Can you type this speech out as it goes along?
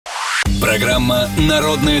Программа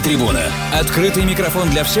 «Народная трибуна». Открытый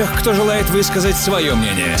микрофон для всех, кто желает высказать свое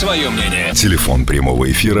мнение. Телефон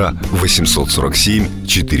прямого эфира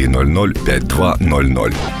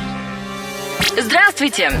 847-400-5200.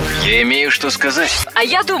 Здравствуйте. Я имею что сказать. А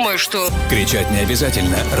я думаю, что... Кричать не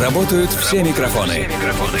обязательно. Работают все микрофоны.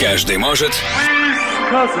 Каждый может...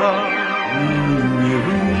 Сказать, не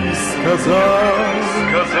высказать.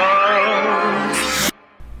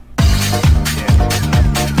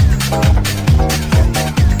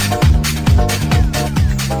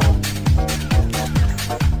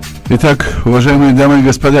 Итак, уважаемые дамы и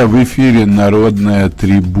господа, в эфире «Народная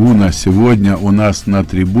трибуна». Сегодня у нас на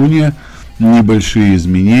трибуне небольшие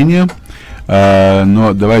изменения,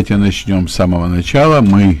 но давайте начнем с самого начала.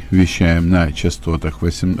 Мы вещаем на частотах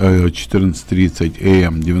 14:30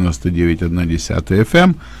 АМ, 99,1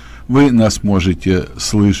 FM. Вы нас можете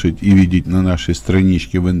слышать и видеть на нашей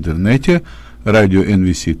страничке в интернете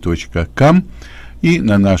RadioNVC.com и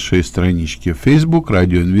на нашей страничке в Facebook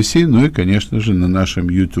RadioNVC, ну и, конечно же, на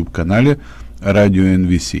нашем YouTube-канале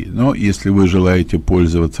RadioNVC. Но если вы желаете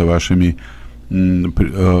пользоваться вашими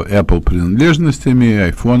Apple принадлежностями,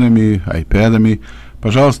 айфонами, айпэдами,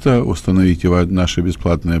 пожалуйста, установите наше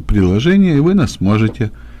бесплатное приложение, и вы нас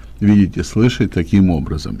сможете видеть и слышать таким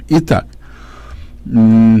образом. Итак,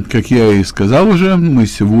 как я и сказал уже, мы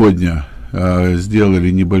сегодня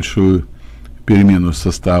сделали небольшую перемену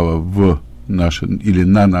состава на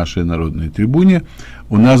нашей народной трибуне.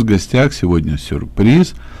 У нас в гостях сегодня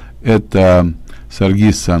сюрприз. Это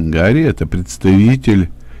Саргис Сангари, это представитель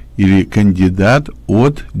или кандидат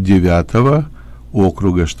от 9-го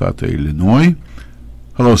округа штата Иллинойс.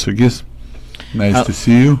 Hello, Sargis. Nice to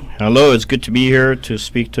see you. Hello, it's good to be here to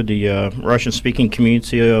speak to the Russian-speaking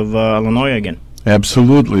community of Illinois again.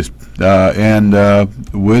 Absolutely. And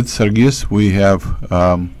with Sargis, we have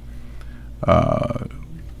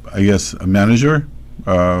I guess a manager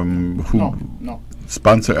who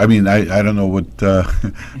sponsor. I mean, I don't know what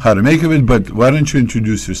how to make of it, but why don't you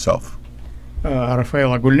introduce yourself?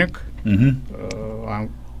 Рафаэл Агульник.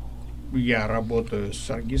 Я работаю с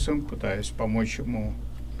Саргисом, пытаюсь помочь ему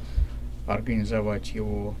организовать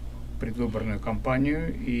его предвыборную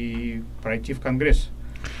кампанию и пройти в Конгресс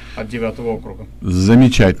от 9-го округа.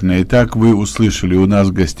 Замечательно. Итак, вы услышали у нас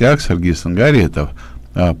в гостях Саргис Сангари, это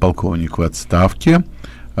полковник в отставке,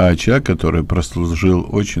 человек, который прослужил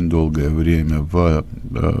очень долгое время в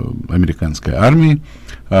американской армии,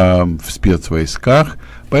 в спецвойсках.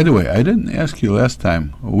 By the way, I didn't ask you last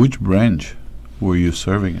time, which branch were you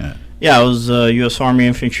serving at? Yeah, I was U.S. Army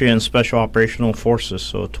Infantry and Special Operational Forces,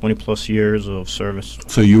 so 20 plus years of service.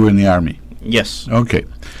 So you were in the Army? Yes. Okay.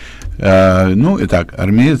 Ну, итак,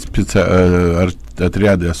 армеец,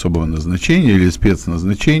 отряды особого назначения или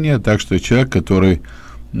спецназначения, так что человек, который,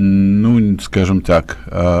 ну, скажем так,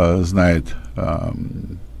 знает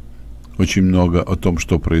очень много о том,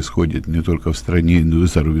 что происходит не только в стране, но и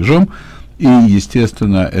за рубежом. И,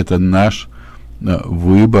 естественно, это наш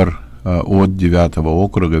выбор от 9-го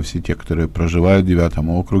округа. Все те, которые проживают в 9-м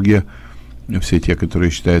округе, все те, которые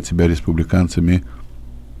считают себя республиканцами,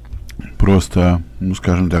 просто, ну,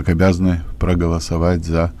 скажем так, обязаны проголосовать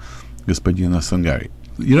за господина Сангари.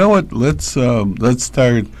 You know what? Let's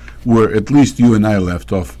start where at least you and I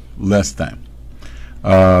left off last time,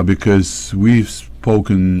 because we've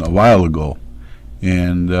spoken a while ago,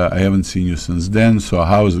 and I haven't seen you since then. So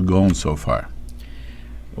how is it going so far?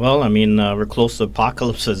 Well, I mean, we're close to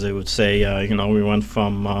apocalypse, as they would say. You know, we went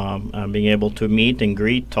from being able to meet and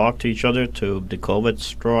greet, talk to each other, to the COVID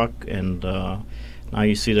struck, and now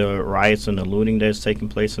you see the riots and the looting that's taking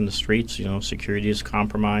place in the streets. You know, security is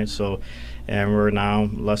compromised. So, and we're now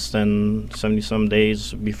less than 70-some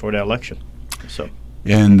days before the election. So,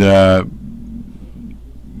 and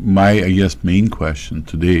my, I guess, main question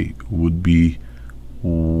today would be,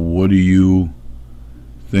 what do you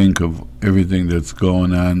think of everything that's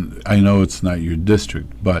going on? I know it's not your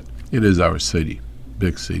district, but it is our city,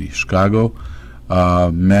 big city, Chicago,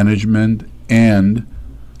 management, and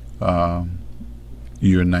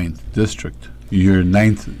your ninth district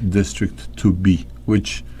to be,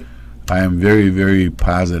 which I am very, very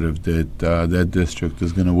positive that that district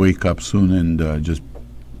is going to wake up soon and just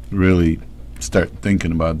really start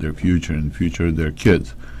thinking about their future and the future of their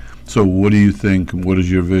kids. So what do you think? What is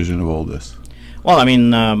your vision of all this? well, I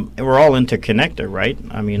mean, we're all interconnected, right?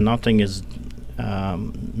 I mean, nothing is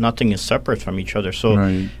separate from each other. So,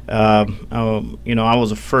 Right. you know, I was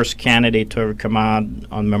the first candidate to ever come out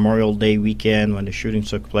on Memorial Day weekend when the shooting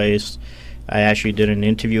took place. I actually did an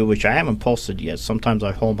interview, which I haven't posted yet. Sometimes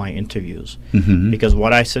I hold my interviews because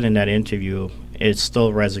what I said in that interview, it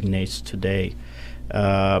still resonates today.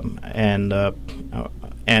 And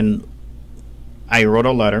I wrote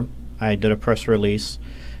a letter. I did a press release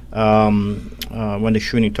when the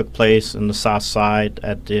shooting took place in the South Side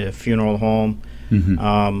at the funeral home.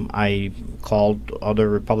 I called other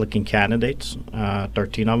Republican candidates,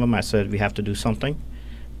 13 of them. I said, we have to do something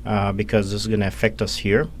because this is going to affect us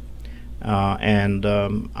here. And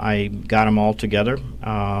I got them all together.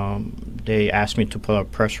 They asked me to put a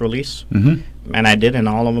press release, and I did, and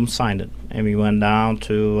all of them signed it. And we went down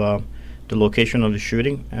to the location of the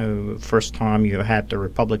shooting. First time you had the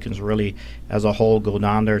Republicans really as a whole go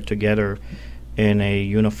down there together in a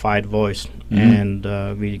unified voice, and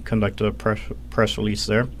we conducted a press release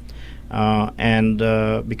there, and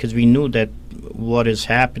because we knew that what is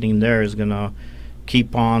happening there is going to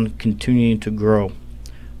keep on continuing to grow,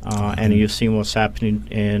 and you've seen what's happening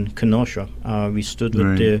in Kenosha. We stood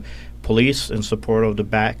with the police in support of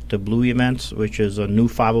the Blue events, which is a new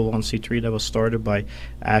 501c3 that was started by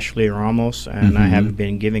Ashley Ramos, and I have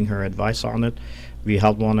been giving her advice on it. We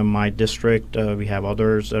held one in my district. We have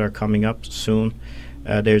others that are coming up soon.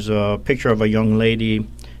 There's a picture of a young lady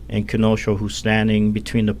in Kenosha who's standing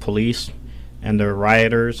between the police and the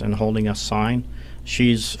rioters and holding a sign.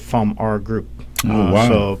 She's from our group.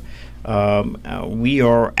 So we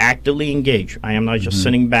are actively engaged. I am not just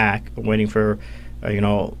sitting back waiting for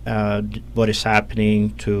what is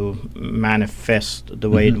happening to manifest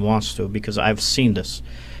the way it wants to, because I've seen this.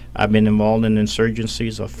 I've been involved in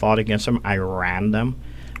insurgencies. I've fought against them. I ran them.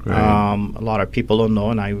 A lot of people don't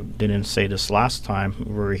know, and I didn't say this last time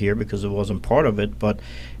we were here because it wasn't part of it, but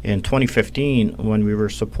in 2015, when we were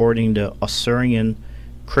supporting the Assyrian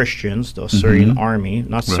Christians, the Assyrian army,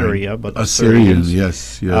 not Syria, but Assyrians.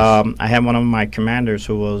 Yes. I had one of my commanders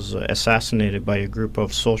who was assassinated by a group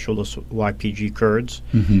of socialist YPG Kurds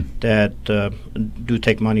that do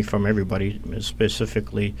take money from everybody,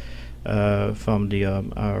 specifically from the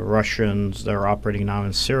Russians that are operating now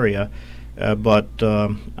in Syria. But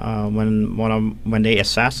when they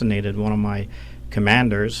assassinated one of my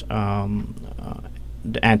commanders,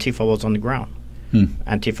 the Antifa was on the ground.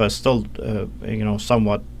 Antifa is still,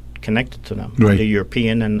 somewhat connected to them. The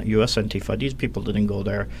European and U.S. Antifa, these people didn't go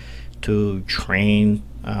there to train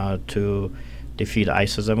to defeat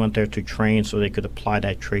ISIS. They went there to train so they could apply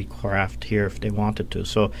that tradecraft here if they wanted to.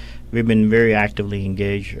 So we've been very actively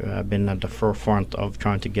engaged. I've been at the forefront of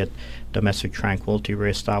trying to get domestic tranquility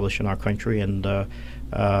reestablished in our country. And,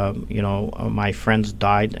 my friends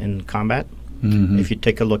died in combat. If you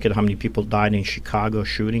take a look at how many people died in Chicago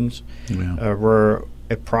shootings, we're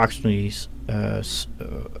approximately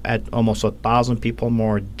at almost 1,000 people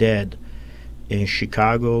more dead in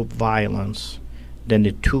Chicago violence than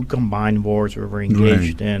the two combined wars we were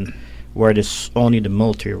engaged in, where only the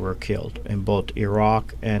military were killed in both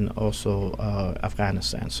Iraq and also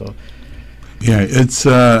Afghanistan. So, yeah, it's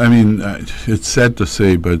it's sad to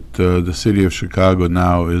say, but the city of Chicago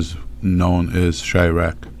now is known as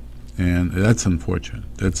Chirac. And that's unfortunate.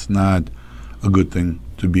 That's not a good thing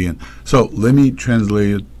to be in. So let me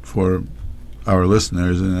translate it for our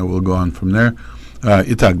listeners, and I will go on from there.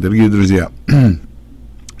 Итак, дорогие друзья,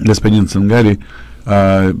 господин Сангари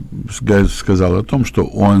сказал о том, что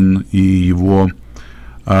он и его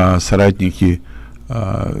соратники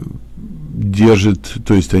держат,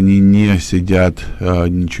 то есть они не сидят,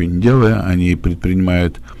 ничего не делая, они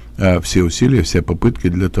предпринимают все усилия, все попытки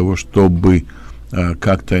для того, чтобы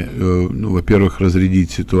как-то, во-первых,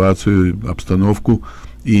 разрядить ситуацию, обстановку,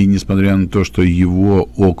 и несмотря на то, что его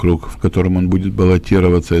округ, в котором он будет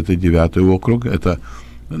баллотироваться, это 9-й округ, это,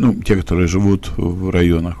 те, которые живут в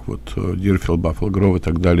районах, Дирфилд, Баффало Гров и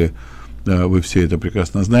так далее, вы все это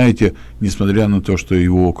прекрасно знаете, несмотря на то, что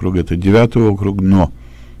его округ это 9-й округ, но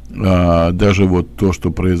даже то,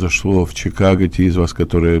 что произошло в Чикаго, те из вас,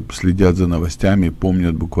 которые следят за новостями,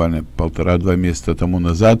 помнят буквально 1,5-2 месяца тому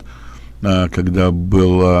назад, когда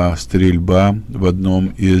была стрельба в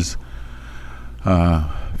одном из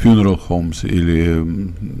funeral homes, или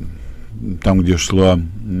там, где шла,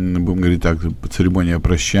 будем говорить так, церемония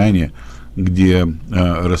прощания, где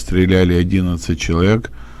расстреляли 11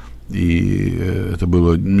 человек, и это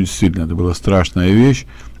было, действительно, это была страшная вещь.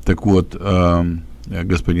 Так вот,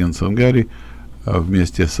 господин Сангари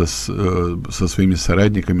вместе со своими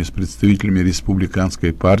соратниками, с представителями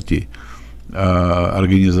Республиканской партии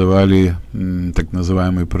организовали так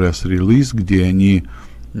называемый пресс-релиз, где они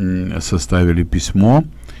составили письмо,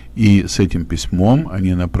 и с этим письмом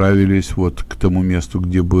они направились к тому месту,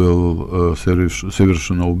 где было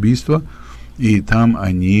совершено убийство, и там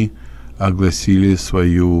они огласили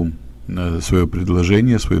свое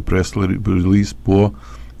предложение, свой пресс-релиз по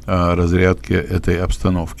разрядке этой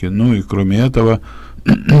обстановки. Ну и кроме этого,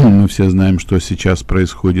 мы все знаем, что сейчас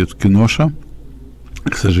происходит в Кеноша.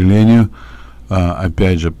 К сожалению,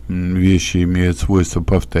 опять же, вещи имеют свойство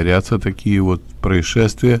повторяться, такие вот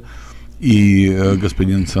происшествия. И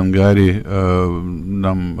господин Сангари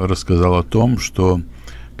нам рассказал о том, что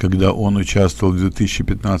когда он участвовал в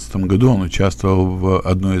 2015 году, он участвовал в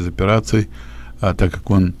одной из операций, так как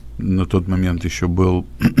он на тот момент еще был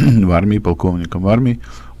в армии, полковником в армии,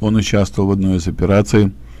 он участвовал в одной из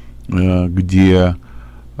операций, где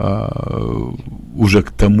уже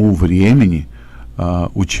к тому времени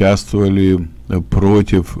участвовали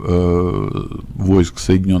против войск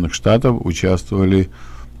Соединенных Штатов, участвовали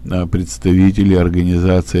представители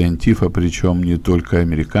организации Антифа, причем не только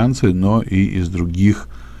американцы, но и из других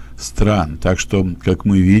стран. Так что, как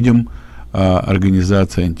мы видим,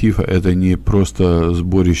 организация Антифа — это не просто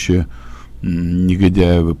сборище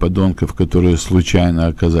негодяев и подонков, которые случайно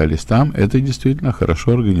оказались там. Это действительно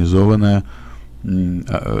хорошо организованная,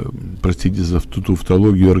 простите за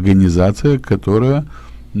тавтологию, организация, которая,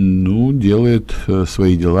 ну, делает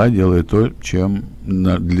свои дела, делает то,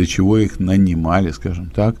 для чего их нанимали, скажем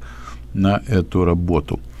так, на эту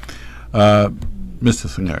работу. Mr.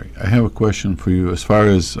 Sangari, I have a question for you. As far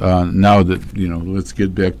as now that, you know, let's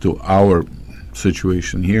get back to our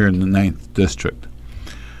situation here in the 9th District.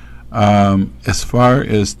 As far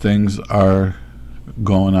as things are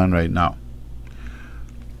going on right now,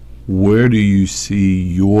 where do you see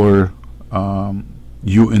your,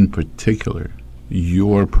 you in particular,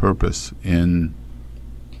 your purpose in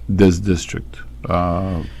this district?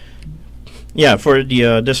 Yeah, for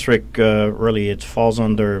the district, really, it falls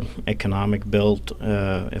under economic build.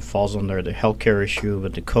 It falls under the healthcare issue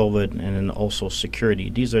with the COVID, and then also security.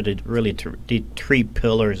 These are the three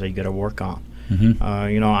pillars that you got to work on. Mm-hmm.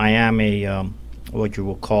 You know, I am a what you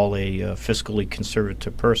will call a fiscally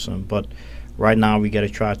conservative person, but right now we got to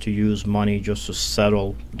try to use money just to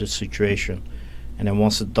settle the situation, and then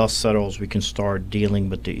once the dust settles, we can start dealing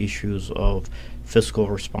with the issues of fiscal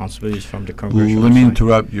responsibilities from the congressional Let me side.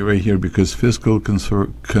 interrupt you right here, because fiscal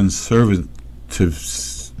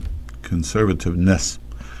conservativeness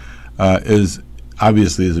is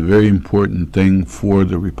obviously is a very important thing for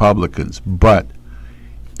the Republicans. But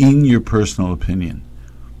in your personal opinion,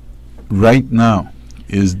 right now,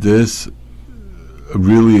 is this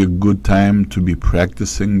really a good time to be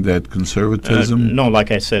practicing that conservatism? No, like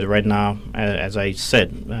I said, right now, as I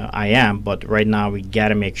said, I am, but right now we got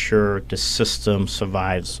to make sure the system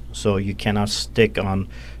survives. So you cannot stick on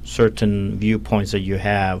certain viewpoints that you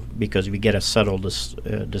have, because we got to settle this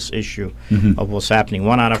issue of what's happening.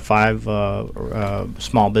 1 out of 5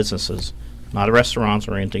 small businesses, not restaurants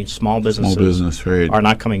or anything, small businesses Right. are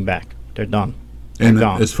not coming back. They're done. And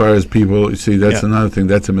gone. as far as people, you see, that's Yeah. another thing.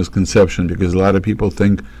 That's a misconception, because a lot of people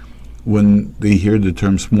think when they hear the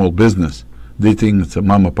term small business, they think it's a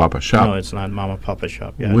mama papa shop. No, it's not mama papa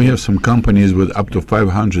shop. Yeah. We have some companies with up to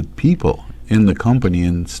 500 people in the company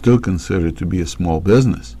and still consider it to be a small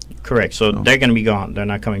business. Correct. So they're going to be gone. They're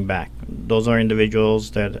not coming back. Those are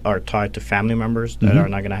individuals that are tied to family members that are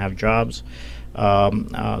not going to have jobs.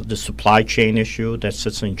 The supply chain issue that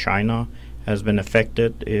sits in China has been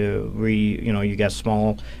affected. You got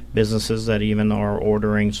small businesses that even are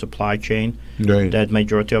ordering supply chain. Right. That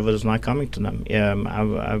majority of it is not coming to them.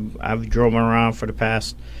 I've driven around for the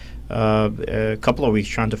past couple of weeks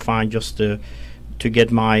trying to find just to get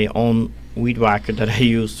my own weed whacker that I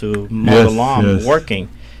use to mow the lawn working.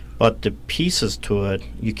 But the pieces to it,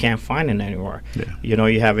 you can't find it anywhere. Yeah. You know,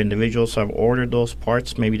 you have individuals who have ordered those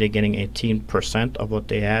parts. Maybe they're getting 18% of what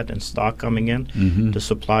they had in stock coming in. The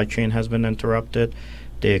supply chain has been interrupted.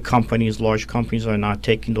 The companies, large companies, are not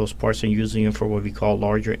taking those parts and using them for what we call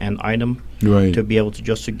larger end item, Right. to be able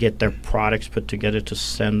to get their products put together to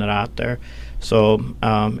send it out there. So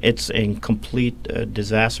it's a complete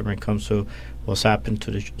disaster when it comes to what's happened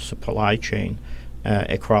to the supply chain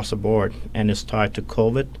across the board. And it's tied to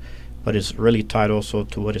COVID, but it's really tied also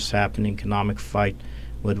to what is happening, economic fight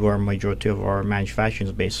with where majority of our manufacturing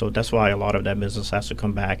is based. So that's why a lot of that business has to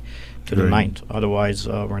come back to the Right. 9th. Otherwise,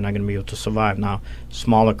 we're not going to be able to survive. Now,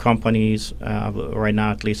 smaller companies, right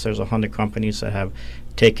now at least there's 100 companies that have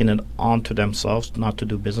taken it onto themselves not to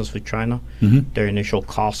do business with China. Their initial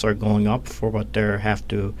costs are going up for what they have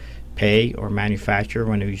to pay or manufacture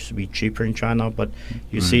when it used to be cheaper in China. But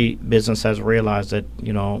you see, business has realized that,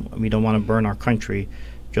 you know, we don't want to burn our country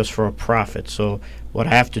just for a profit. So what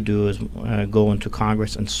I have to do is go into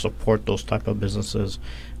Congress and support those type of businesses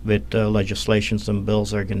with legislations and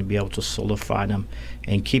bills that are going to be able to solidify them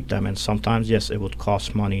and keep them. And sometimes, yes, it would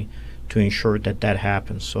cost money to ensure that that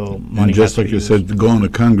happens. So money And just has to like be you used. said, going to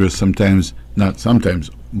Congress sometimes, not sometimes,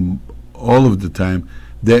 all of the time,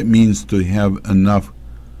 that means to have enough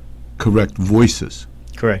correct voices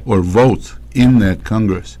Correct. or votes in that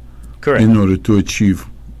Congress Correct. in order to achieve,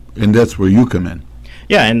 and that's where you come in.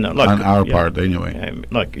 Yeah, and look, on our part, anyway.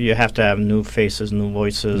 Look, you have to have new faces, new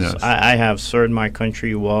voices. Yes. I have served my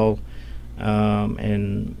country well,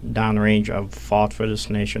 and downrange, I've fought for this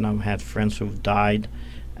nation. I've had friends who've died.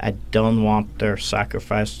 I don't want their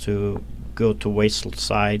sacrifice to go to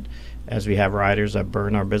wayside, as we have riders that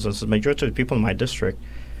burn our businesses. Majority of the people in my district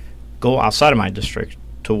go outside of my district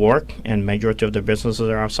to work, and majority of their businesses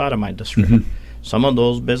are outside of my district. Mm-hmm. Some of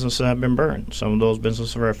those businesses have been burned. Some of those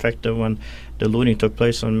businesses were affected when the looting took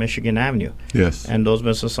place on Michigan Avenue. Yes. And those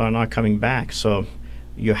businesses are not coming back. So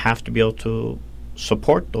you have to be able to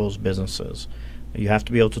support those businesses. You have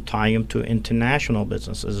to be able to tie them to international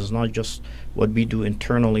businesses. It's not just what we do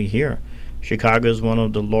internally here. Chicago is one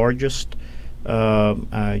of the largest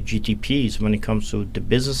GTPs when it comes to the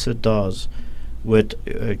business it does with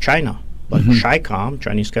China. But CHICOM,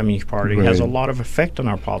 Chinese Communist Party, has a lot of effect on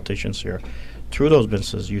our politicians here through those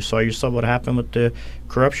businesses. You saw yourself what happened with the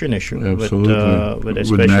corruption issue. Absolutely. With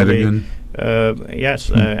especially, with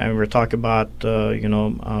and we're talking about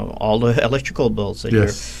all the electrical bills that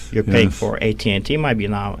you're paying for. AT&T might be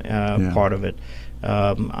now part of it.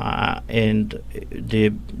 And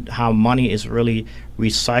how money is really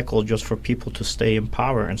recycled just for people to stay in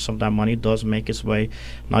power, and some of that money does make its way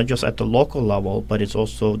not just at the local level, but it's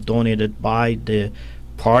also donated by the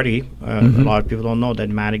party. A lot of people don't know that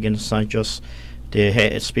Madigan is not just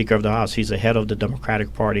the Speaker of the House; he's the head of the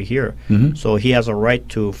Democratic Party here. So he has a right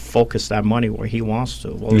to focus that money where he wants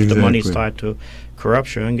to. Well, if the money is tied to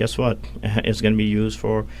corruption, guess what? It's going to be used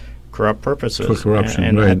for corrupt purposes. For corruption,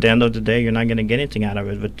 and right. at the end of the day, you're not going to get anything out of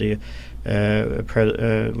it. With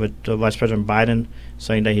the Vice President Biden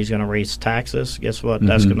saying that he's going to raise taxes, guess what?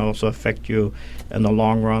 That's going to also affect you in the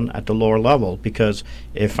long run at the lower level. Because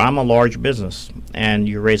if I'm a large business and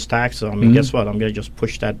you raise taxes on me, guess what? I'm going to just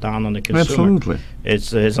push that down on the consumer. Absolutely.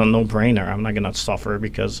 It's a no-brainer. I'm not going to suffer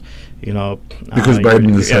because because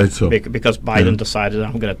Biden decides so. Because Biden decided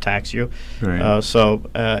I'm going to tax you. Right.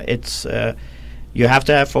 It's you have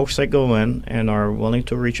to have folks that go in and are willing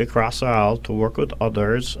to reach across the aisle to work with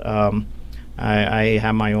others. I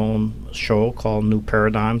have my own show called New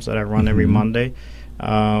Paradigms that I run every Monday.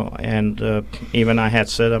 And even I had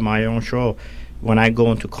said on my own show, when I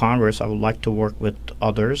go into Congress, I would like to work with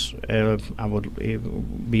others. I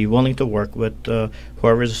would be willing to work with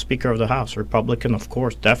whoever is the Speaker of the House, Republican, of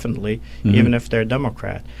course, definitely, even if they're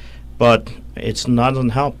Democrat. But it doesn't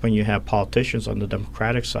help when you have politicians on the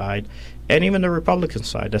Democratic side and even the Republican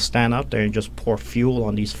side that stand out there and just pour fuel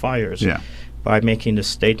on these fires by making the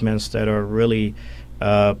statements that are really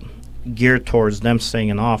geared towards them staying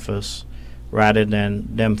in office rather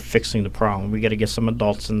than them fixing the problem. We got to get some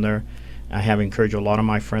adults in there. I have encouraged a lot of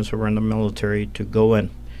my friends who were in the military to go in.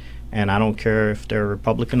 And I don't care if they're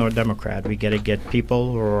Republican or Democrat. We got to get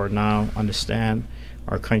people who are now understand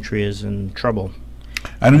our country is in trouble.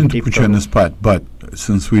 I don't need to put you on the spot, but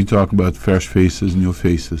since we talk about fresh faces, new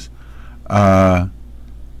faces,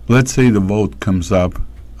 let's say the vote comes up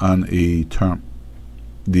on a term.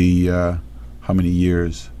 How many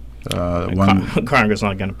years? Congress is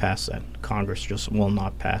not going to pass that. Congress just will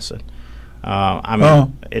not pass it.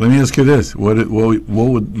 Let me ask you this: what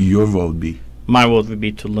would your vote be? My vote would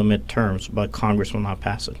be to limit terms, but Congress will not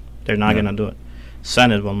pass it. They're not going to do it.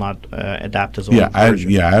 Senate will not adapt its own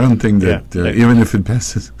version. I don't think that even if it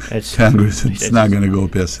passes Congress, it's not going to go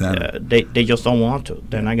past Senate. They just don't want to.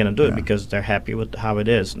 They're not going to do it because they're happy with how it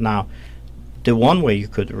is. Now, the one way you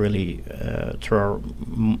could really throw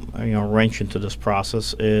a wrench into this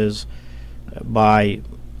process is by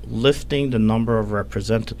lifting the number of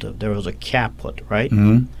representatives. There was a cap put, right?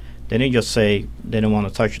 They didn't just say they didn't want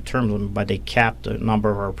to touch the term limit, but they capped the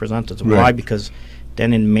number of representatives. Right. Why? Because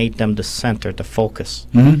then it made them the center, the focus.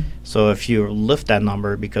 So if you lift that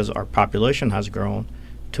number, because our population has grown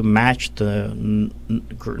to match the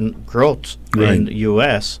growth in the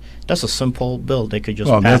U.S., that's a simple bill. They could just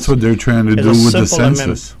pass. That's what they're trying to do with the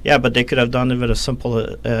census. Yeah, but they could have done it with a simple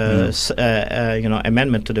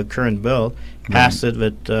amendment to the current bill, passed it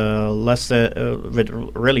with less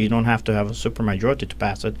than, really you don't have to have a supermajority to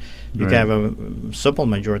pass it. You can have a simple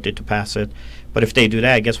majority to pass it. But if they do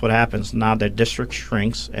that, guess what happens? Now their district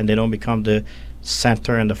shrinks and they don't become the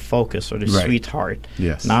center and the focus or the sweetheart.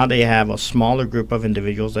 Yes. Now they have a smaller group of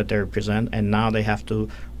individuals that they represent, and now they have to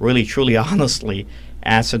really, truly, honestly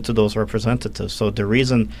answer to those representatives. So the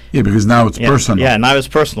reason... Yeah, because now it's personal. Yeah, now it's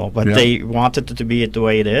personal, but they wanted it to be the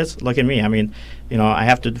way it is. Look at me. I mean, I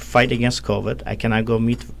have to fight against COVID. I cannot go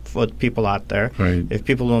meet with people out there. Right. If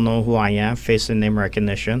people don't know who I am, face and name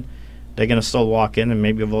recognition, they're going to still walk in and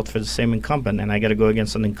maybe vote for the same incumbent. And I got to go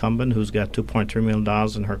against an incumbent who's got $2.3 million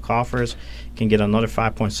in her coffers, can get another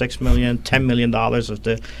 $5.6 million, $10 million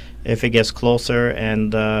if it gets closer,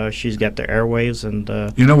 and she's got the airwaves. And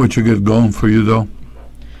you know what you get going for you, though?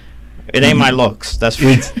 It ain't my looks. That's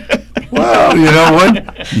for well, you know what?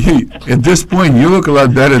 At this point, you look a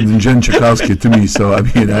lot better than Jen Chakowski to me. So I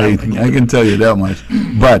mean, I can tell you that much.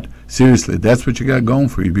 But seriously, that's what you got going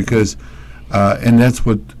for you, because, and that's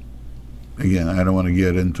what. Again, I don't want to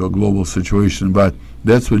get into a global situation, but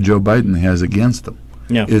that's what Joe Biden has against him.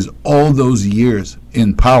 Yeah. Is all those years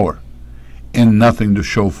in power and nothing to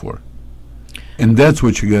show for. And that's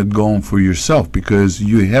what you got going for yourself, because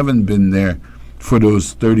you haven't been there for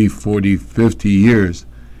those 30, 40, 50 years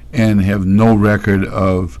and have no record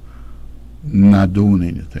of not doing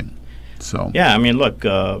anything. So yeah, I mean, look,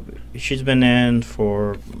 she's been in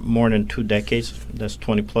for more than 2 decades. That's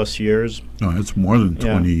 20 plus years. No, it's more than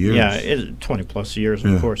 20 years. Yeah, it's 20 plus years,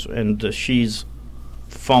 of course. And she's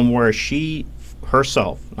from where she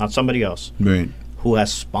herself, not somebody else, right, who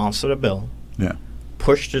has sponsored a bill,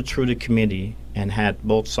 pushed it through the committee, and had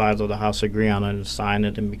both sides of the House agree on it and sign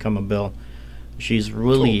it and become a bill. She's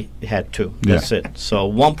really had 2. That's it. So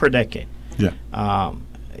 1 per decade. Yeah.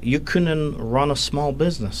 You couldn't run a small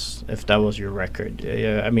business if that was your record.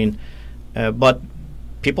 I mean, but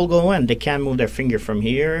people go in. They can't move their finger from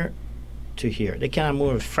here to here. They cannot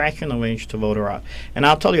move a fraction of an inch to vote her out. And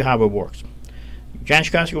I'll tell you how it works. Jan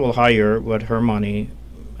Chakowski will hire, with her money,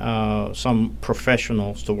 some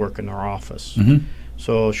professionals to work in her office. Mm-hmm.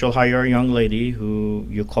 So she'll hire a young lady who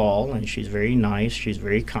you call, and she's very nice. She's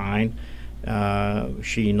very kind.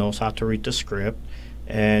 She knows how to read the script.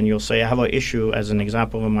 And you'll say, I have an issue, as an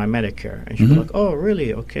example, with my Medicare. And she'll be like, oh,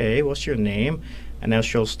 really? Okay, what's your name? And then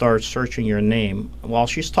she'll start searching your name while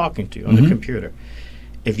she's talking to you on the computer.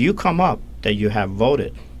 If you come up that you have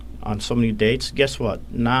voted on so many dates, guess what?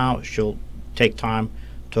 Now she'll take time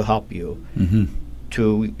to help you,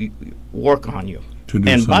 to work on you.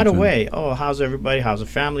 And by the way, oh, how's everybody? How's the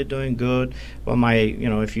family doing? Good. Well,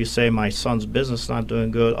 if you say my son's business is not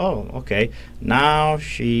doing good, oh, okay. Now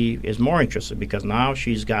she is more interested, because now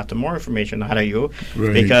she's got the more information out of you.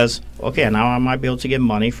 Right. Because, okay, now I might be able to get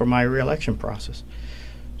money for my reelection process.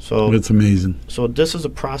 So that's amazing. So this is a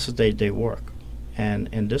process they work. And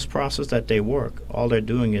in this process that they work, all they're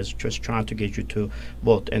doing is just trying to get you to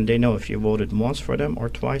vote. And they know if you voted once for them or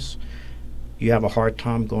twice, you have a hard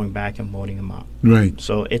time going back and voting them out. Right.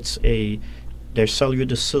 So they sell you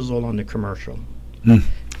the sizzle on the commercial.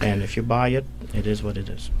 And if you buy it, it is what it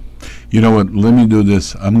is. You know what? Let me do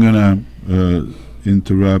this. I'm going to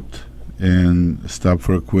interrupt and stop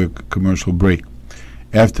for a quick commercial break.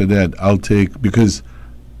 After that, I'll take, because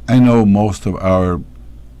I know most of our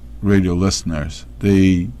radio listeners,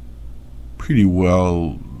 they pretty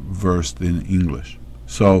well versed in English.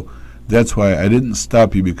 So that's why I didn't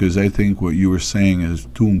stop you, because I think what you were saying is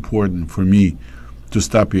too important for me to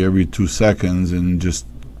stop you every 2 seconds and just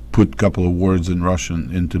put a couple of words in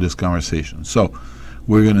Russian into this conversation. So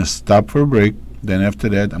we're going to stop for a break. Then after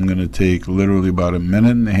that, I'm going to take literally about 1.5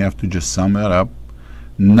 minutes to just sum that up.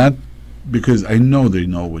 Not because I know they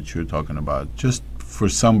know what you're talking about, just for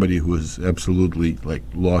somebody who is absolutely like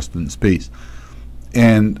lost in space.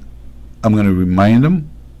 And I'm going to remind them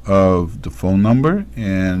of the phone number,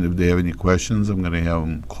 and if they have any questions, I'm going to have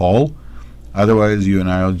them call. Otherwise, you and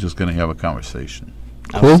I are just going to have a conversation.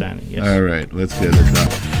 Cool? Yes. All right, let's get it done.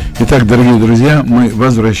 Итак, дорогие друзья, мы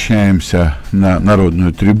возвращаемся на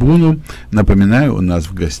народную трибуну. Напоминаю, у нас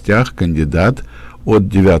в гостях кандидат от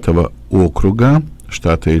 9-го округа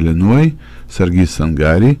штата Иллинойс Саргис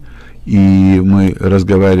Сангари. И мы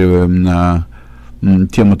разговариваем на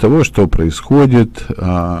тему того, что происходит,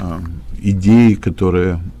 идеи,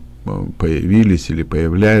 которые появились или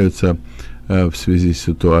появляются в связи с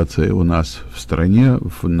ситуацией у нас в стране,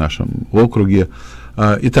 в нашем округе.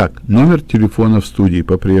 Итак, номер телефона в студии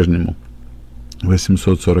по-прежнему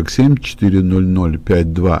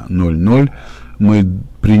 847-400-5200. Мы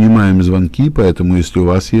принимаем звонки, поэтому если у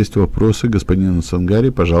вас есть вопросы господину Сангари,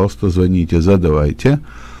 пожалуйста, звоните, задавайте.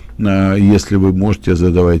 Если вы можете,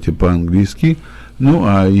 задавайте по-английски. Ну,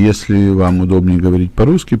 а если вам удобнее говорить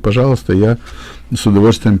по-русски, пожалуйста, я с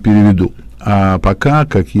удовольствием переведу. А пока,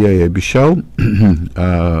 как я и обещал,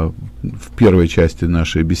 в первой части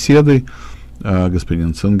нашей беседы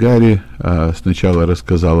господин Сангари сначала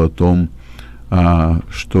рассказал о том,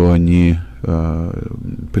 что они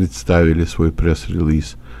представили свой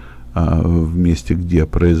пресс-релиз в месте, где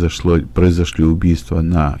произошли убийства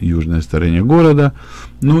на южной стороне города.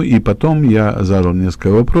 Ну и потом я задал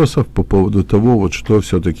несколько вопросов по поводу того, вот что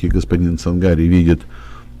все-таки господин Сангари видит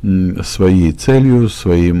своей целью,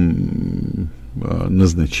 своим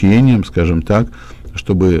назначением, скажем так,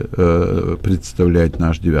 чтобы представлять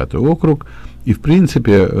наш 9-й округ. И, в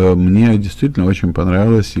принципе, мне действительно очень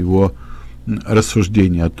понравилось его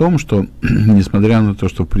рассуждение о том, что, несмотря на то,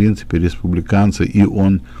 что, в принципе, республиканцы, и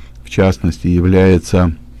он, в частности,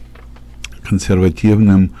 является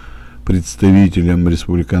консервативным представителем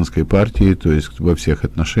республиканской партии, то есть во всех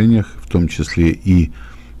отношениях, в том числе и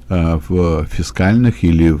в фискальных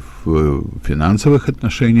или в финансовых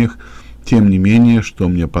отношениях, тем не менее, что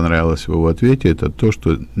мне понравилось в его ответе, это то,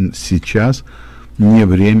 что сейчас не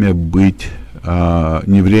время быть,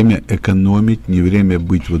 не время экономить, не время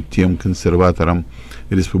быть вот тем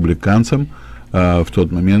консерватором-республиканцем в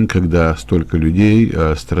тот момент, когда столько людей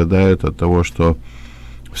страдают от того, что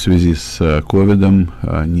в связи с ковидом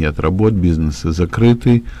нет работ, бизнесы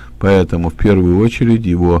закрыты, поэтому в первую очередь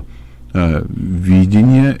его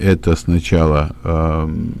видение — это сначала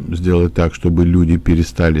сделать так, чтобы люди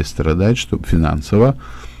перестали страдать, чтобы финансово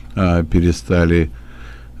перестали,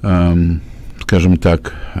 скажем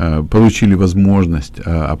так, получили возможность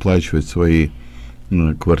оплачивать свои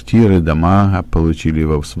квартиры, дома, получили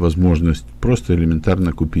возможность просто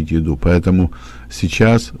элементарно купить еду. Поэтому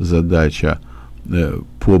сейчас задача,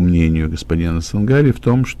 по мнению господина Сангари, в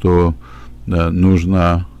том, что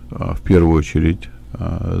нужно в первую очередь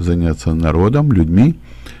заняться народом, людьми,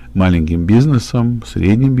 маленьким бизнесом,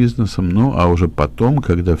 средним бизнесом, ну, а уже потом,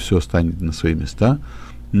 когда все станет на свои места,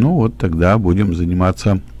 ну, вот тогда будем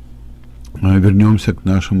заниматься, вернемся к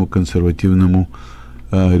нашему консервативному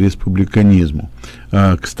республиканизму.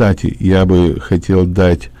 Кстати, я бы хотел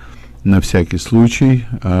дать на всякий случай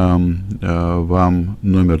вам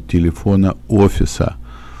номер телефона офиса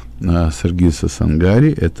Саргиса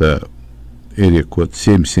Сангари. Это эрия-код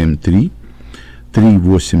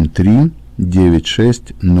 773-383-9600.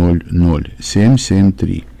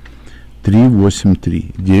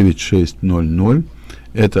 773-383-9600.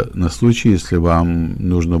 Это на случай, если вам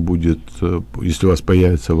нужно будет, если у вас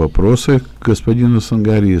появятся вопросы к господину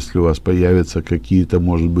Сангари, если у вас появятся какие-то,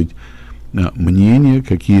 может быть, мнения,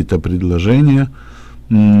 какие-то предложения.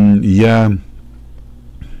 Я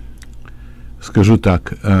скажу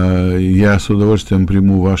так, я с удовольствием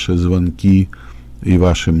приму ваши звонки и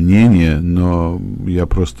ваше мнение, но я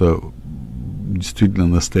просто действительно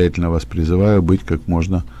настоятельно вас призываю быть как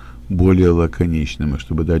можно более лаконичным, и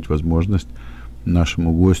чтобы дать возможность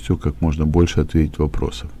нашему гостю как можно больше ответить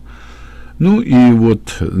вопросов. Ну и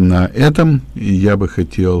вот на этом я бы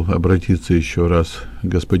хотел обратиться еще раз к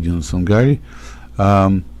господину Сангари.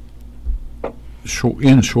 In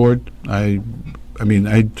short, I mean,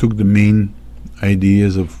 I took the main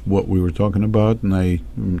ideas of what we were talking about and I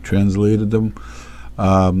translated them.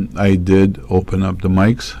 I did open up the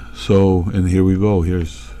mics, so, and here we go.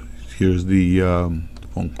 Here's the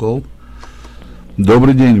phone call.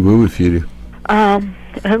 Добрый день, вы в эфире.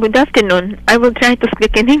 Good afternoon. I will try to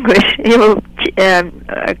speak in English. You will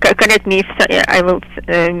correct me if I will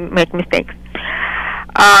make mistakes.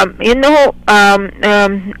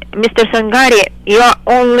 Mr. Sangari, you are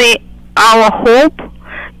only our hope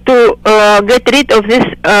to get rid of this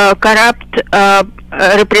corrupt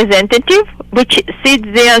representative which sits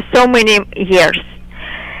there so many years.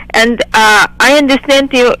 And I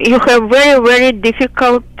understand you have very, very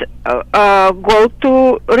difficult goal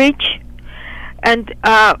to reach. And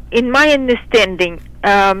in my understanding,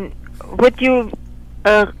 what you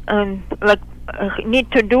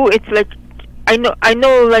need to do, it's like I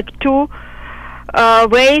know like two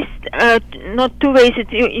ways, not two ways.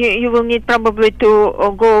 You will need probably to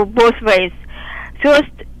go both ways.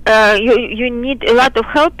 First, you need a lot of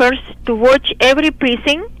helpers to watch every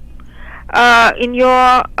precinct in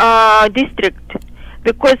your district,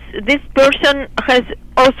 because this person has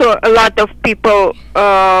also a lot of people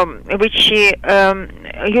which she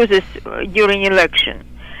uses during election.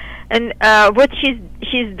 And what she's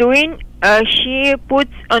doing, she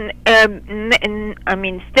puts on her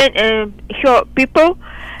people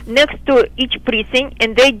next to each precinct,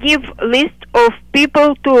 and they give list of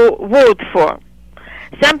people to vote for.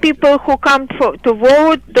 Some people who come to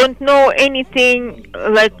vote don't know anything,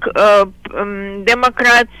 like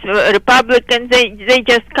Democrats, Republicans. They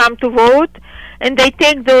just come to vote, and they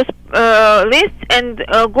take those lists and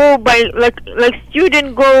go by like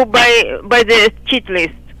students go by the cheat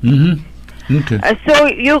list. Mm-hmm. Okay. So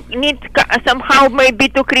you need somehow maybe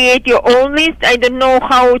to create your own list. I don't know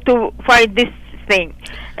how to fight this thing.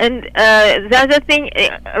 And the other thing,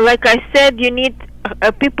 like I said, you need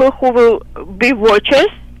people who will be watchers,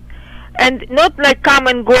 and not like come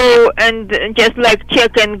and go and just like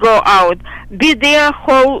check and go out. Be there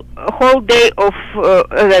whole day of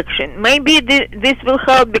election. Maybe this will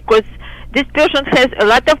help because this person has a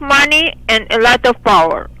lot of money and a lot of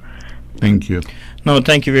power. Thank you. No,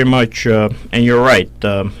 thank you very much. And you're right.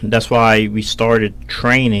 That's why we started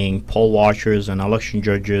training poll watchers and election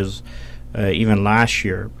judges even last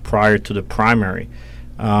year prior to the primary.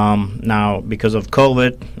 Now, because of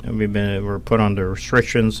COVID, we're put under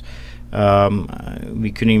restrictions.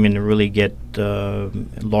 We couldn't even really get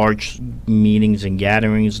large meetings and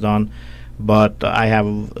gatherings done. But I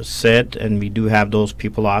have said, and we do have those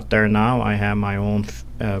people out there now. I have my own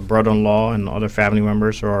brother-in-law and other family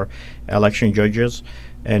members who are election judges,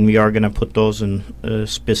 and we are going to put those in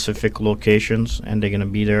specific locations, and they're going to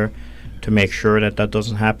be there to make sure that that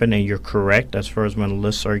doesn't happen. And you're correct as far as when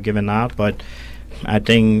lists are given out, but I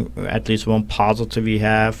think at least one positive we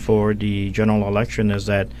have for the general election is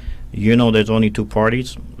that there's only two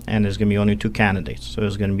parties, and there's going to be only two candidates. So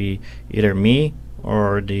it's going to be either me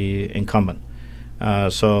or the incumbent.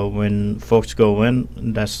 So when folks go in,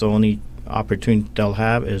 that's the only opportunity they'll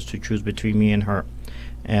have is to choose between me and her.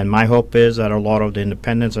 And my hope is that a lot of the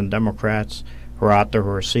independents and Democrats who are out there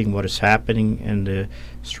who are seeing what is happening in the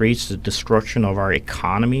streets, the destruction of our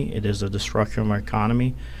economy, it is a destruction of our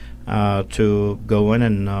economy, to go in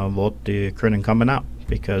and vote the current incumbent out,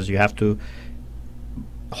 because you have to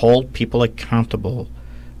hold people accountable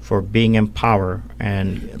for being in power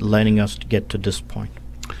and letting us get to this point.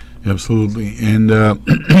 Absolutely. And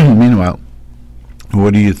meanwhile,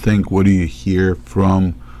 what do you think? What do you hear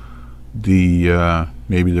from the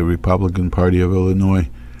maybe the Republican Party of Illinois?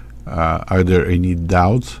 Are there any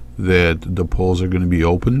doubts that the polls are going to be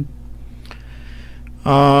open?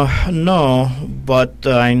 No, but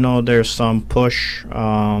I know there's some push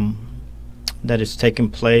that is taking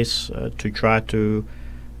place to try to,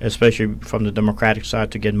 especially from the Democratic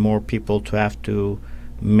side, to get more people to have to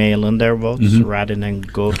mail in their votes rather than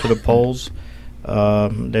go to the polls.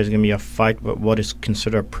 There's going to be a fight with what is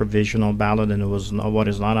considered a provisional ballot and what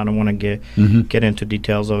is not. I don't want to get into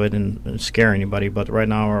details of it and scare anybody, but right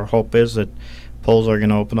now our hope is that polls are going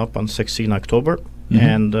to open up on 16 October,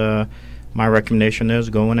 and my recommendation is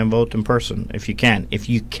go in and vote in person if you can. If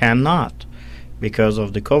you cannot, because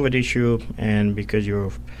of the COVID issue and because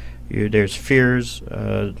there's fears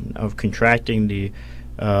of contracting the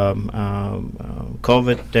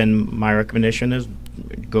COVID, then my recommendation is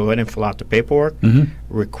go ahead and fill out the paperwork,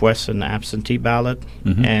 request an absentee ballot,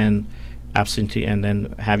 and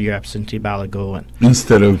then have your absentee ballot go in.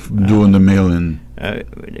 Instead of doing the mail-in.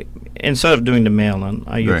 Instead of doing the mail-in,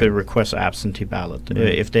 you could request an absentee ballot.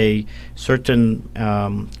 If certain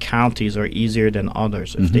counties are easier than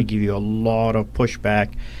others, if they give you a lot of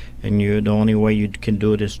pushback, and the only way you can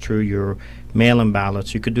do it is through your mail-in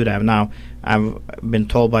ballots, you could do that. Now, I've been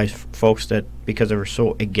told by folks that because they were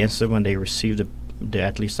so against it when they received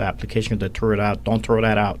at least the application, they threw it out. Don't throw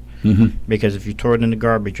that out, because if you throw it in the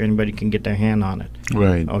garbage, anybody can get their hand on it.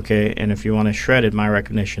 Right. Okay, and if you want to shred it, my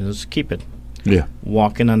recommendation is keep it. Yeah.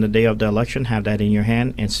 Walk in on the day of the election, have that in your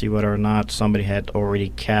hand, and see whether or not somebody had already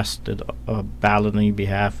casted a ballot on your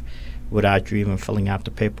behalf without you even filling out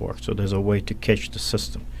the paperwork. So there's a way to catch the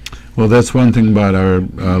system. Well, that's one thing about our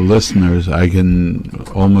listeners. I can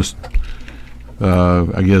almost,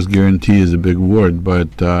 I guess guarantee is a big word, but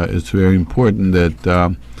it's very important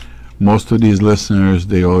that most of these listeners,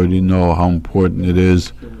 they already know how important it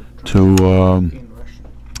is to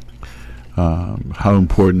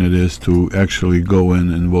actually go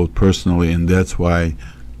in and vote personally, and that's why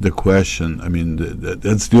the question, I mean,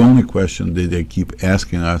 that's the only question that they keep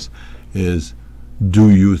asking us is,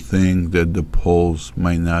 do you think that the polls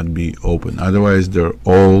might not be open? Otherwise, they're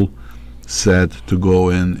all set to go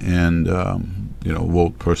in and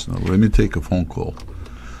vote personally. Let me take a phone call.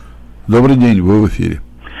 Добрый день, вы в эфире.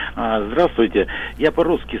 Здравствуйте. Я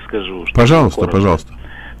по-русски скажу. Пожалуйста, пожалуйста.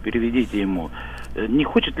 Переведите ему. Не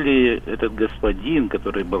хочет ли этот господин,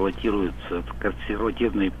 который баллотируется в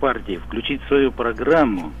консервативной партии, включить в свою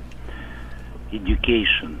программу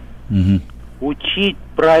education? Учить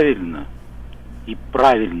правильно и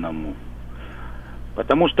правильному.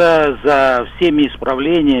 Потому что за всеми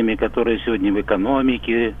исправлениями, которые сегодня в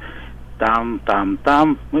экономике, там,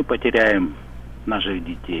 мы потеряем наших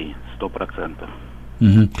детей 100%.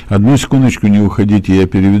 Одну секундочку, не уходите, я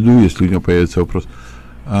переведу, если у меня появится вопрос.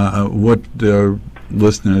 What the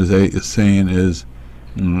listeners is saying is,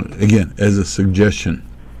 again, as a suggestion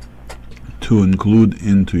to include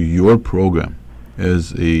into your program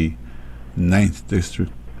as a 9th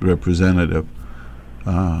District representative,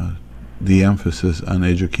 the emphasis on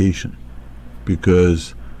education,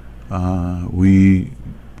 because we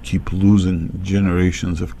keep losing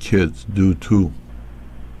generations of kids due to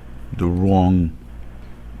the wrong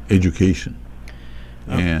education.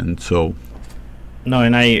 And so no,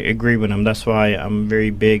 and I agree with him. That's why I'm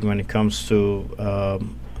very big when it comes to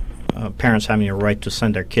parents having a right to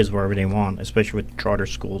send their kids wherever they want, especially with charter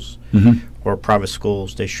schools or private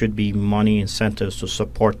schools. There should be money incentives to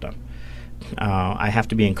support them. I have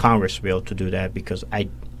to be in Congress to be able to do that, because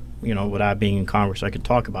without being in Congress, I could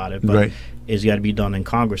talk about it, but it's got to be done in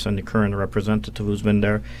Congress. And the current representative who's been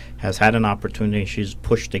there has had an opportunity. She's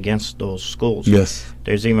pushed against those schools. Yes,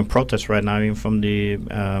 there's even protests right now, even from the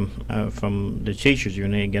teachers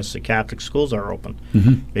union against the Catholic schools that are open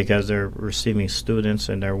because they're receiving students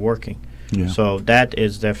and they're working. Yeah. So that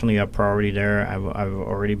is definitely a priority there. I've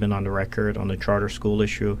already been on the record on the charter school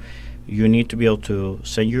issue. You need to be able to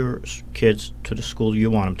send your kids to the school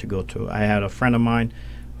you want them to go to. I had a friend of mine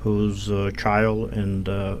whose child in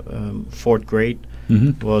the fourth grade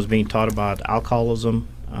was being taught about alcoholism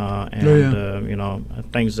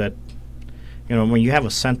and things that, when you have a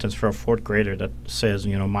sentence for a fourth grader that says,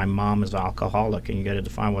 my mom is an alcoholic, and you got to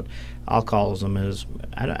define what alcoholism is,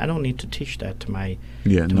 I don't need to teach that to my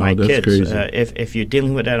my kids. Crazy. If you're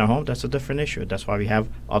dealing with that at home, that's a different issue. That's why we have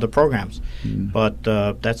other programs. But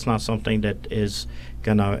that's not something that is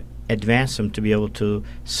going to advance them to be able to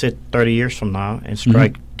sit 30 years from now and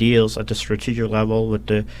strike deals at the strategic level with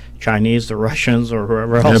the Chinese, the Russians, or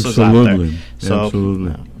whoever else is out there. So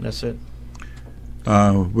that's it.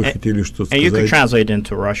 Вы хотели что сказать? And you could translate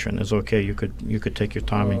into Russian. It's okay. You could take your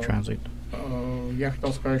time and translate. Я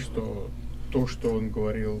хотел сказать, что то, что он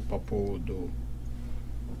говорил по поводу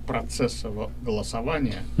процесса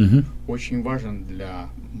голосования, очень важен для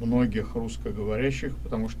многих русскоговорящих,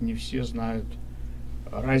 потому что не все знают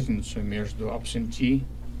разницу между absentee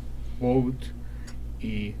vote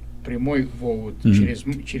и прямой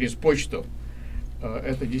vote через почту.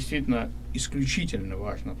 Это действительно исключительно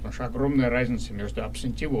важно, потому что огромная разница между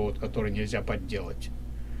absentee vote, который нельзя подделать,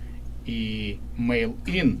 и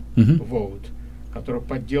mail-in vote, который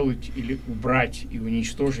подделать или убрать и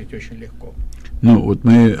уничтожить очень легко. Ну, вот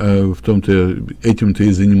мы этим-то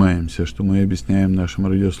и занимаемся, что мы объясняем нашим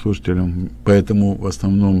радиослушателям, поэтому в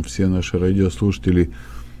основном все наши радиослушатели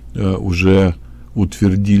уже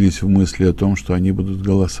утвердились в мысли о том, что они будут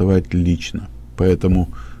голосовать лично. Поэтому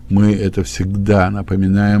мы это всегда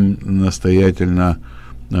напоминаем, настоятельно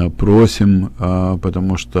просим,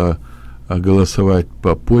 потому что голосовать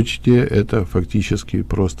по почте — это фактически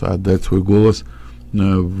просто отдать свой голос,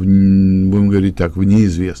 будем говорить так, в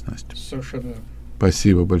неизвестность. Совершенно.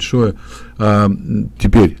 Спасибо большое.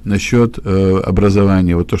 Теперь насчет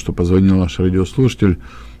образования. Вот то, что позвонил наш радиослушатель,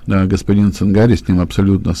 господин Сангари, с ним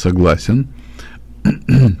абсолютно согласен.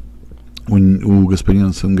 У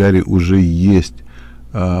господина Сангари уже есть,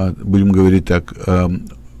 будем говорить так,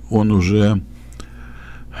 он уже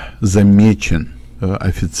замечен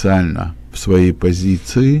официально в своей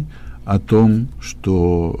позиции о том,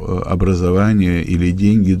 что образование или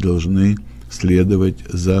деньги должны следовать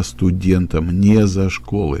за студентом, не за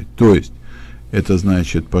школой. То есть это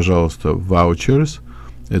значит, пожалуйста, vouchers,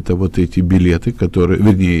 это вот эти билеты, которые,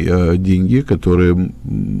 вернее, деньги, которые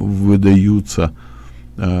выдаются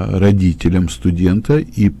родителям студента,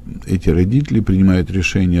 и эти родители принимают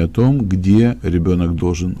решение о том, где ребенок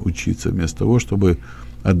должен учиться, вместо того, чтобы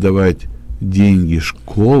отдавать деньги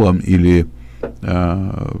школам или,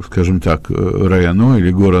 скажем так, районо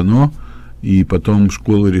или горано, и потом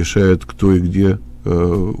школы решают, кто и где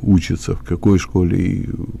учится, в какой школе,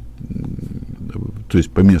 то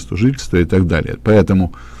есть по месту жительства и так далее.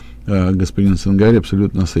 Поэтому господин Сангари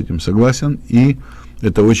абсолютно с этим согласен, и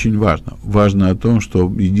это очень важно. Важно о том,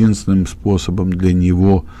 что единственным способом для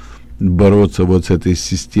него бороться вот с этой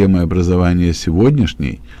системой образования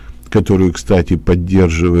сегодняшней, которую, кстати,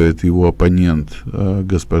 поддерживает его оппонент,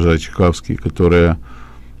 госпожа Чикагский, которая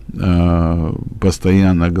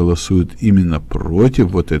постоянно голосует именно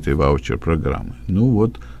против вот этой ваучер-программы. Ну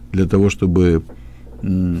вот, для того, чтобы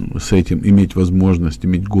с этим иметь возможность,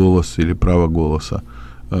 иметь голос или право голоса,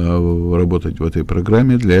 работать в этой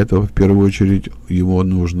программе, для этого, в первую очередь, его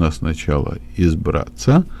нужно сначала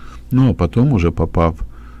избраться, ну, а потом, уже попав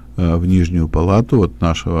в Нижнюю палату вот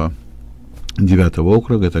нашего 9-го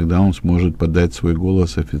округа, тогда он сможет подать свой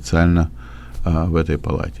голос официально в этой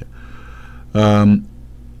палате.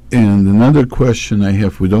 And another question I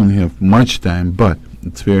have, we don't have much time, but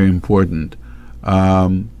it's very important.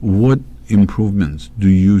 What improvements do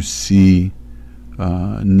you see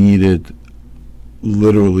needed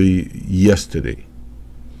literally yesterday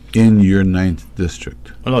in your 9th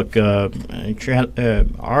district? Look,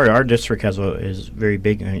 our district is very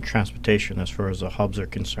big in transportation as far as the hubs are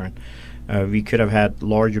concerned. we could have had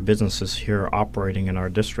larger businesses here operating in our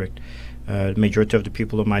district. The majority of the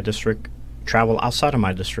people in my district travel outside of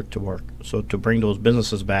my district to work. So to bring those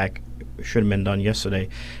businesses back should have been done yesterday.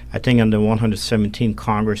 I think in the 117th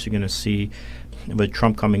Congress, you're going to see, with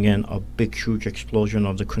Trump coming in, a big, huge explosion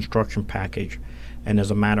of the construction package. And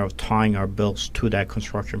as a matter of tying our bills to that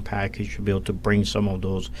construction package to be able to bring some of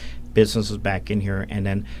those businesses back in here. And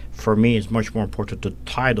then for me, it's much more important to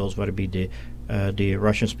tie those, whether it be the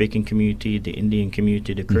Russian-speaking community, the Indian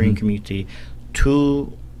community, the Korean community,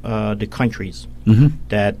 to the countries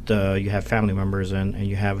that you have family members in and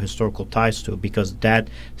you have historical ties to, because that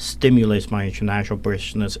stimulates my international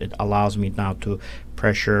business. It allows me now to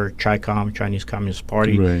pressure CHICOM, Chinese Communist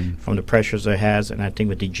Party, from the pressures it has. And I think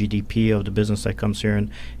with the GDP of the business that comes here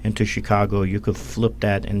into Chicago, you could flip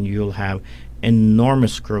that and you'll have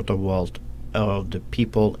enormous growth of wealth of the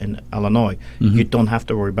people in Illinois. You don't have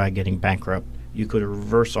to worry about getting bankrupt. You could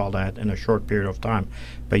reverse all that in a short period of time.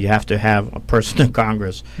 But you have to have a person in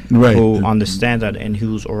Congress who understands that and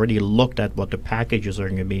who's already looked at what the packages are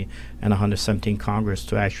going to be in 117 Congress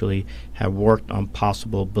to actually have worked on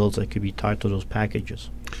possible bills that could be tied to those packages.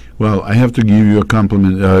 Well, I have to give you a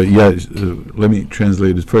compliment. Let me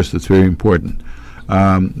translate it first. It's very important.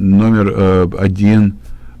 Номер один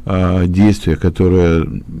действие, которое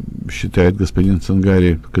считает господин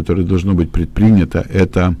Сангари, которое должно быть предпринято,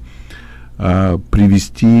 это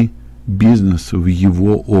привести бизнес в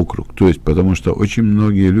его округ. То есть, потому что очень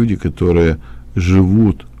многие люди, которые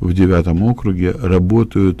живут в 9-м округе,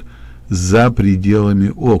 работают за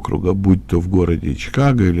пределами округа, будь то в городе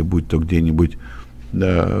Чикаго или будь то где-нибудь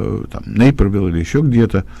там Нейпервилл или еще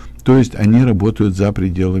где-то. То есть они работают за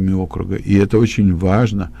пределами округа. И это очень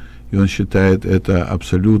важно, и он считает это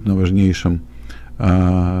абсолютно важнейшим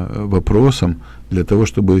вопросом для того,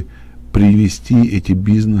 чтобы привести эти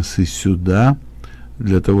бизнесы сюда,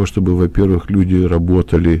 для того, чтобы, во-первых, люди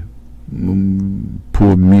работали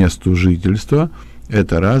по месту жительства,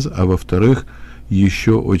 это раз, а во-вторых,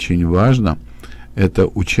 еще очень важно, это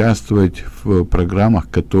участвовать в программах,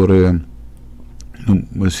 которые,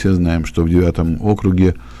 мы все знаем, что в 9-м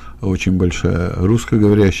округе очень большая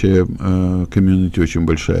русскоговорящая комьюнити, очень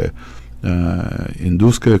большая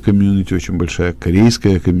индусская комьюнити, очень большая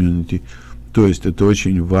корейская комьюнити. То есть это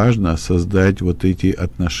очень важно создать вот эти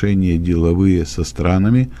отношения деловые со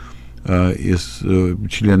странами,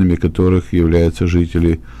 членами которых являются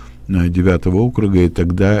жители 9-го округа, и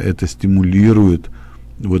тогда это стимулирует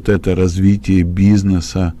вот это развитие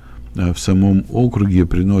бизнеса в самом округе,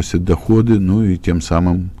 приносит доходы, ну и тем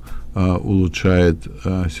самым улучшает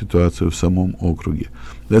ситуацию в самом округе.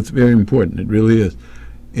 That's very important, it really is.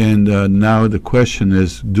 And now the question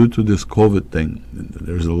is, due to this COVID thing,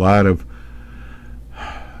 there's a lot of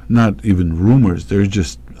not even rumors, there's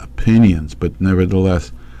just opinions, but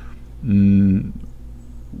nevertheless,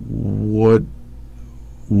 what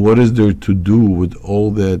is there to do with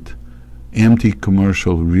all that empty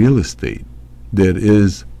commercial real estate that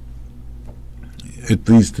is, at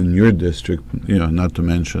least in your district, not to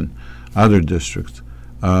mention other districts?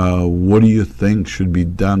 What do you think should be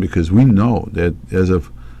done? Because we know that as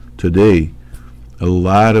of today, a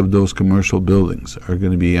lot of those commercial buildings are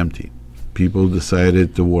going to be empty. People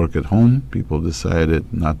decided to work at home. People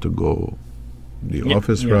decided not to go the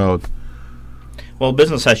office route. Well,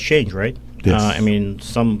 business has changed, right? Yes. I mean,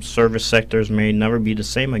 some service sectors may never be the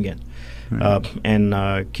same again. Right. And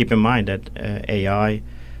keep in mind that AI,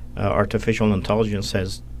 artificial intelligence,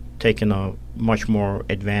 has taken a much more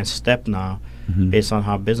advanced step now based on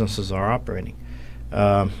how businesses are operating.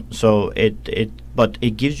 So but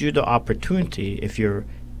it gives you the opportunity, if you're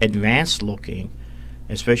advanced looking,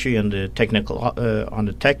 especially on the technical, on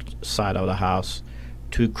the tech side of the house,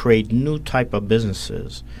 to create new type of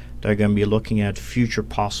businesses that are going to be looking at future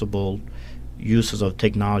possible uses of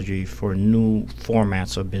technology for new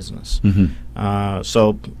formats of business.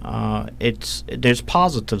 So there's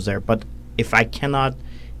positives there, but if I cannot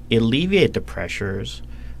alleviate the pressures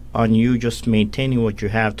on you just maintaining what you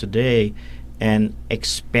have today and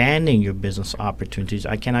expanding your business opportunities,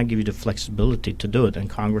 I cannot give you the flexibility to do it. And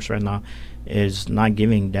Congress right now is not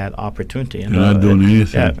giving that opportunity. And, not doing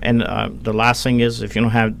anything. Yeah, and the last thing is, if you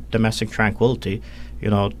don't have domestic tranquility,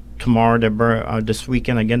 tomorrow, this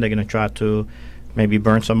weekend again, they're going to try to maybe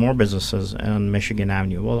burn some more businesses on Michigan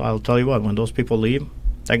Avenue. Well, I'll tell you what, when those people leave,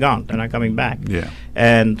 they're gone. They're not coming back. Yeah.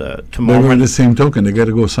 And tomorrow, by the same token, they got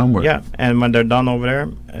to go somewhere. Yeah, and when they're done over there,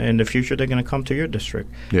 in the future, they're going to come to your district.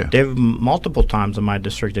 Yeah. They've multiple times in my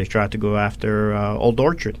district, they tried to go after Old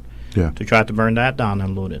Orchard. Yeah. To try to burn that down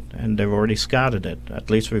and loot it. And they've already scouted it. At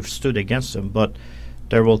least we've stood against them. But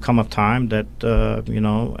there will come a time that,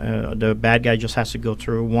 the bad guy just has to go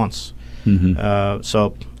through once.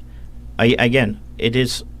 So, again, it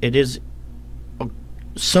is a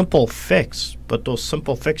simple fix, but those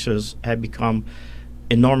simple fixes have become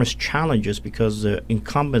enormous challenges because the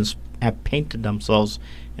incumbents have painted themselves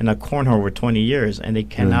in a corner over 20 years, and they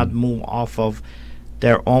cannot move off of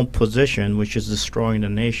their own position, which is destroying the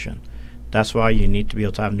nation. That's why you need to be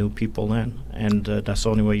able to have new people in, and that's the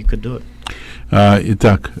only way you could do it.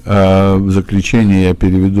 Итак, в заключение я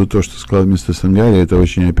переведу то, что сказал мистер Сангари. Это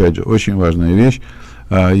очень, опять же, очень важная вещь.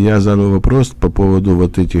 Я задал вопрос по поводу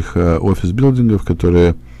вот этих офис-билдингов,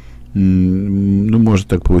 которые, ну, может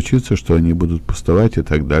так получиться, что они будут пустовать и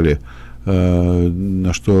так далее.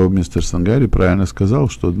 На что мистер Сангари правильно сказал,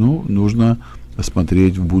 что, ну, нужно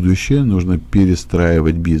смотреть в будущее, нужно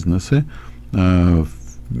перестраивать бизнесы, то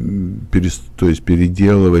есть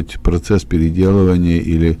переделывать, процесс переделывания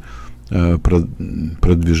или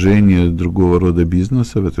продвижения другого рода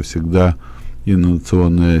бизнесов. Это всегда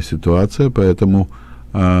инновационная ситуация, поэтому,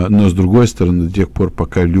 но с другой стороны, до тех пор,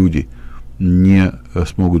 пока люди не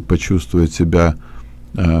смогут почувствовать себя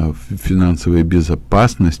в финансовой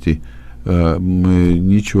безопасности, мы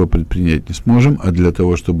ничего предпринять не сможем, а для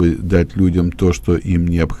того, чтобы дать людям то, что им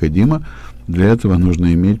необходимо, для этого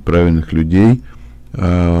нужно иметь правильных людей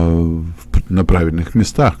на правильных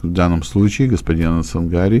местах. В данном случае господина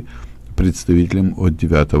Сангари представителем от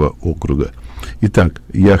 9-го округа. Итак,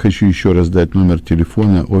 я хочу еще раз дать номер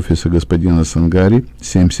телефона офиса господина Сангари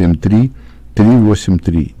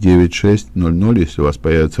 773-383-9600. Если у вас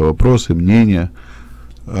появятся вопросы, мнения.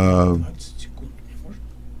 20 секунд.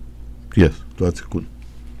 Yes, 20 секунд.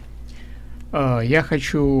 Я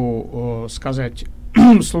хочу сказать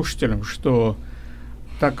слушателям, что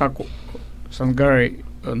так как Сангари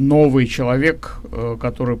новый человек,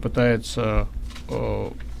 который пытается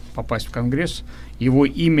попасть в Конгресс, его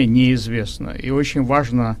имя неизвестно. И очень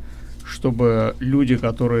важно, чтобы люди,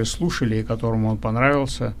 которые слушали и которым он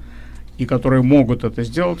понравился, и которые могут это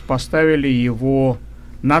сделать, поставили его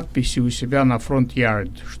надписи у себя на фронт-ярд,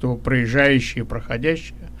 чтобы проезжающие и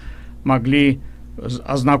проходящие могли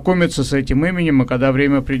ознакомиться с этим именем, и когда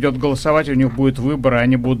время придет голосовать, у них будет выбор, и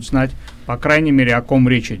они будут знать, по крайней мере, о ком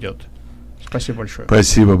речь идет. Спасибо большое.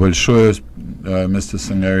 Спасибо большое, Mr.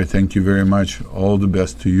 Sangaри. Thank you very much. All the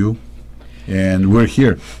best to you. And we're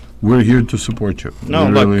here. We're here to support you. No,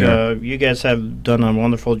 look, you guys have done a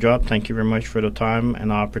wonderful job. Thank you very much for the time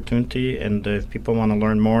and opportunity. And if people want to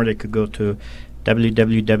learn more, they could go to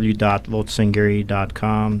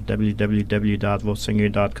www.votesangari.com,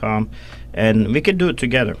 www.votesangari.com, and we could do it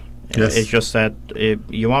together. Yes. It's just that if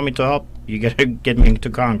you want me to help, you got to get me into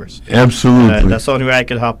Congress. Absolutely. That's the only way I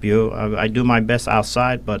could help you. I do my best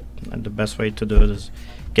outside, but the best way to do it is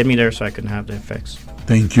get me there so I can have the effects.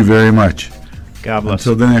 Thank you very much. God bless.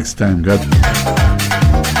 Until the next time. God bless.